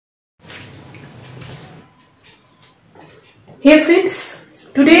Hey friends,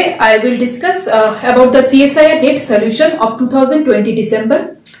 today I will discuss about the CSIR NET solution of 2020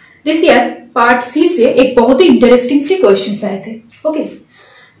 December. This year part सी से एक बहुत ही interesting सी question आए थे. Okay,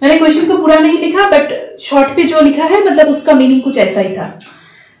 मैंने question को पूरा नहीं लिखा बट शॉर्ट पे जो लिखा है मतलब उसका मीनिंग कुछ ऐसा ही था.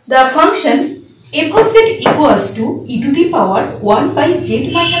 The function f of z equals to e to the power 1 by z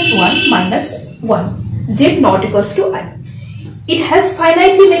minus 1 minus 1 z not equals to I. It has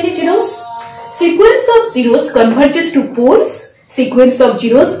finitely many zeros. Sequence of zeros converges to poles. Sequence of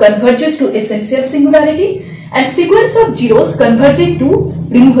zeros converges to essential singularity, and sequence of zeros converging to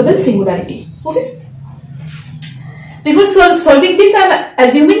removable singularity. Okay. Before solving this, I am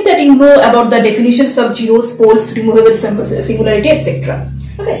assuming that you know about the definitions of zeros, poles, removable singularity, etc.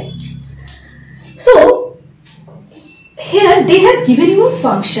 Okay. So here they have given you a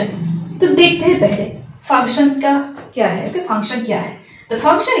function. तो देखते हैं पहले function का क्या है. Okay, function क्या है? The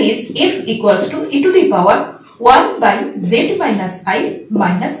function is f equals to e to the power 1 by z minus I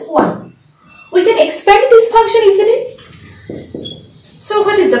minus 1. We can expand this function easily. So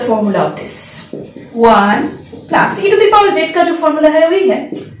what is the formula of this? 1 plus e to the power z का जो formula है वही है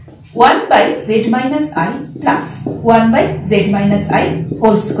 1 by z minus I plus 1 by z minus I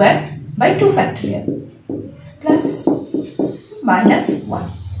whole square by 2 factorial plus minus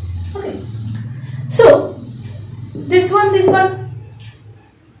 1. Okay. So this one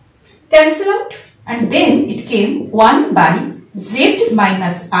cancel out, and then it came 1 by z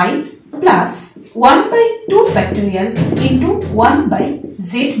minus I plus 1 by 2 factorial into 1 by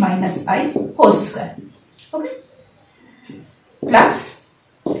z minus I whole square. Okay, plus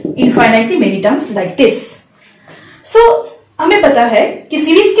infinitely many terms like this. So हमें पता है कि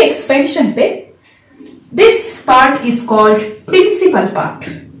series के expansion पे this part is called principal part,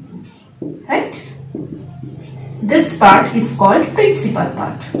 right? This part is called principal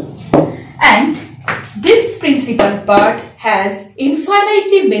part, and this principal part has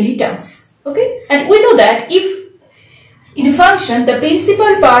infinitely many terms. Okay, and we know that if in a function the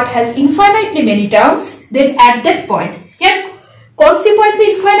principal part has infinitely many terms, then at that point here कौन सी point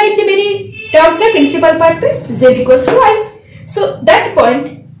पे infinitely many terms है principal part पे z equals to I. So that point,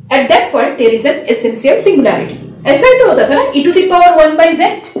 at that point there is an essential singularity. ऐसा ही तो होता था ना, e to the power 1 by z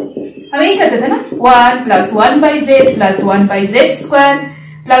हम यही करते थे ना, 1 plus 1 by z plus 1 by z square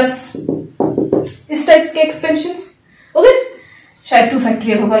plus इस टाइप्स के एक्सपेंशंस. ओके, शायद 2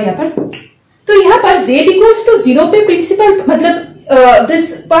 फैक्टोरियल होगा यहाँ पर. तो यहाँ पर z equals to 0 पे प्रिंसिपल मतलब this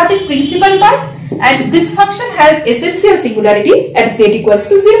part is principal part and this function has essential singularity eight z equals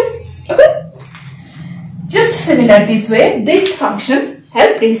to 0. Okay, just similar this way, this function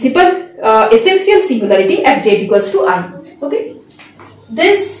has principal essential singularity at z equals to I. Okay,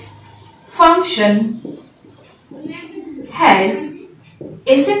 this function has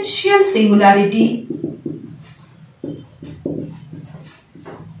essential singularity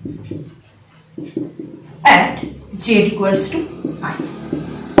at z equals to I.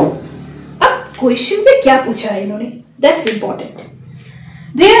 अब question पे क्या पूछा है इन्होंने, that's important.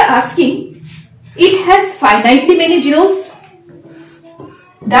 They are asking it has finitely many zeros.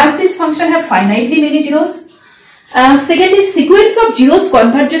 Does this function have finitely many zeros? Second is sequence of zeros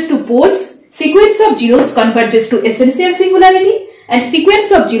converges to poles. Sequence of zeros converges to essential singularity, and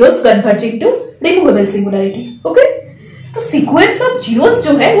sequence of zeros converging to removable singularity. Okay, तो sequence of zeros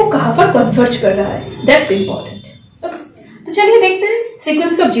जो है वो कहाँ पर converge कर रहा है, that's important. Okay, तो चलिए देखते हैं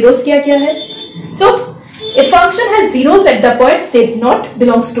sequence of zeros क्या क्या है. So a function has zeros at the point z naught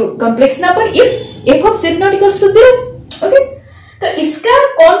belongs to complex number if f of z naught equals to 0. Okay, तो इसका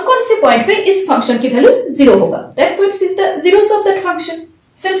कौन कौन से पॉइंट पे इस फंक्शन की वैल्यू 0 होगा, that points is the zeros of that function.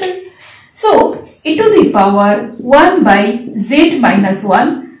 Simple. So e to the power 1 by z minus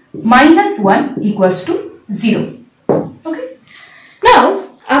 1 minus 1 equals to 0. Okay, now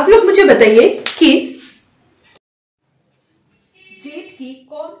आप लोग मुझे बताइए कि z की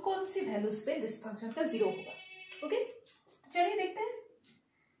कौन कौन सी वैल्यूज पे दिस फंक्शन का 0 होगा. ओके, चलिए देखते हैं.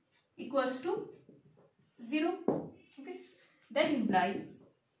 Equals to 0. Okay, that imply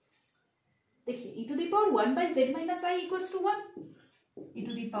देखिए e to the power 1 by z minus I equals to 1. e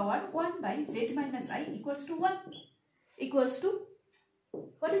to the power 1 by z minus I equals to 1 equals to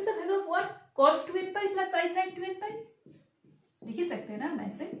what is the value of 1? cos 2n pi plus I sin 2n pi. लिख ही सकते हैं ना हम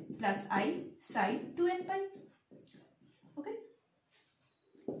ऐसे, plus I sin 2n pi. okay,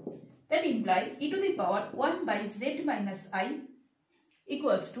 that imply e to the power 1 by z minus I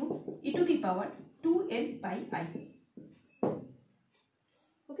equals to e to the power 2n pi I.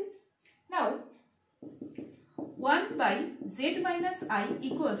 Okay, now 1 by z minus I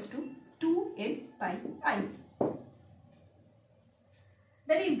equals to 2n pi I.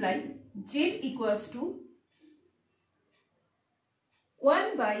 That implies z equals to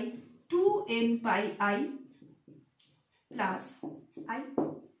 1 by 2n pi I plus I,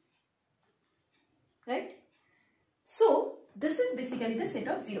 right? So this is basically the set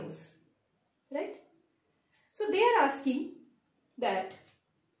of zeros, right? So they are asking that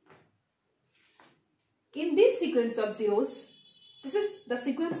in this sequence of zeros, this is the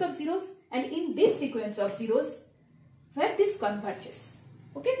sequence of zeros, and in this sequence of zeros where this converges,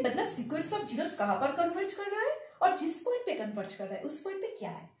 okay, मतलब sequence of zeros कहाँ पर converge कर रहा है और जिस point पे converge कर रहा है उस point पे क्या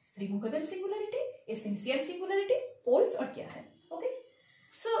है, removable singularity, essential singularity, poles और क्या है, okay?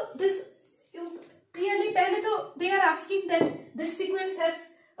 So this you clearly पहले तो they are asking that this sequence has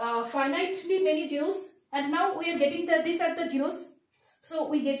finitely many zeros, and now we are getting that these are the zeros, so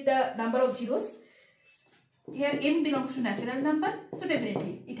we get the number of zeros. Here n belongs to natural number, so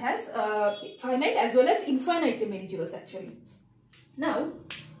definitely it has finite as well as infinitely many zeros actually. Now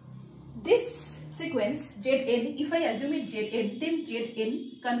this sequence Zn, if I assume it Zn, then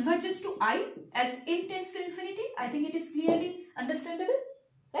Zn converges to I as n tends to infinity. I think it is clearly understandable,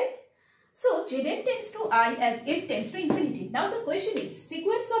 right? So Zn tends to I as n tends to infinity. Now the question is,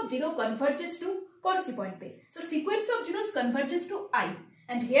 sequence of zero converges to कौन सी point पे? So sequence of zeros converges to I,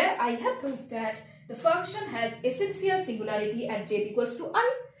 and here I have proved that the function has essential singularity at z equals to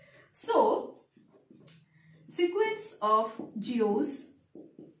I. So sequence of zeros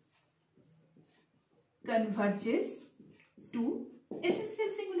converges to essential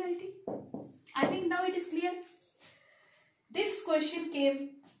singularity. I think now it is clear. This question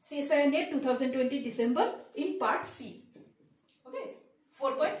came CSIR NET 2020 December in part C. Okay,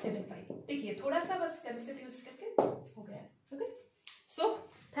 4.75. देखिए थोड़ा सा बस concept use करके हो गया. Okay, so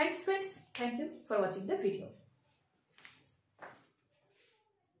thanks friends. Thank you for watching the video.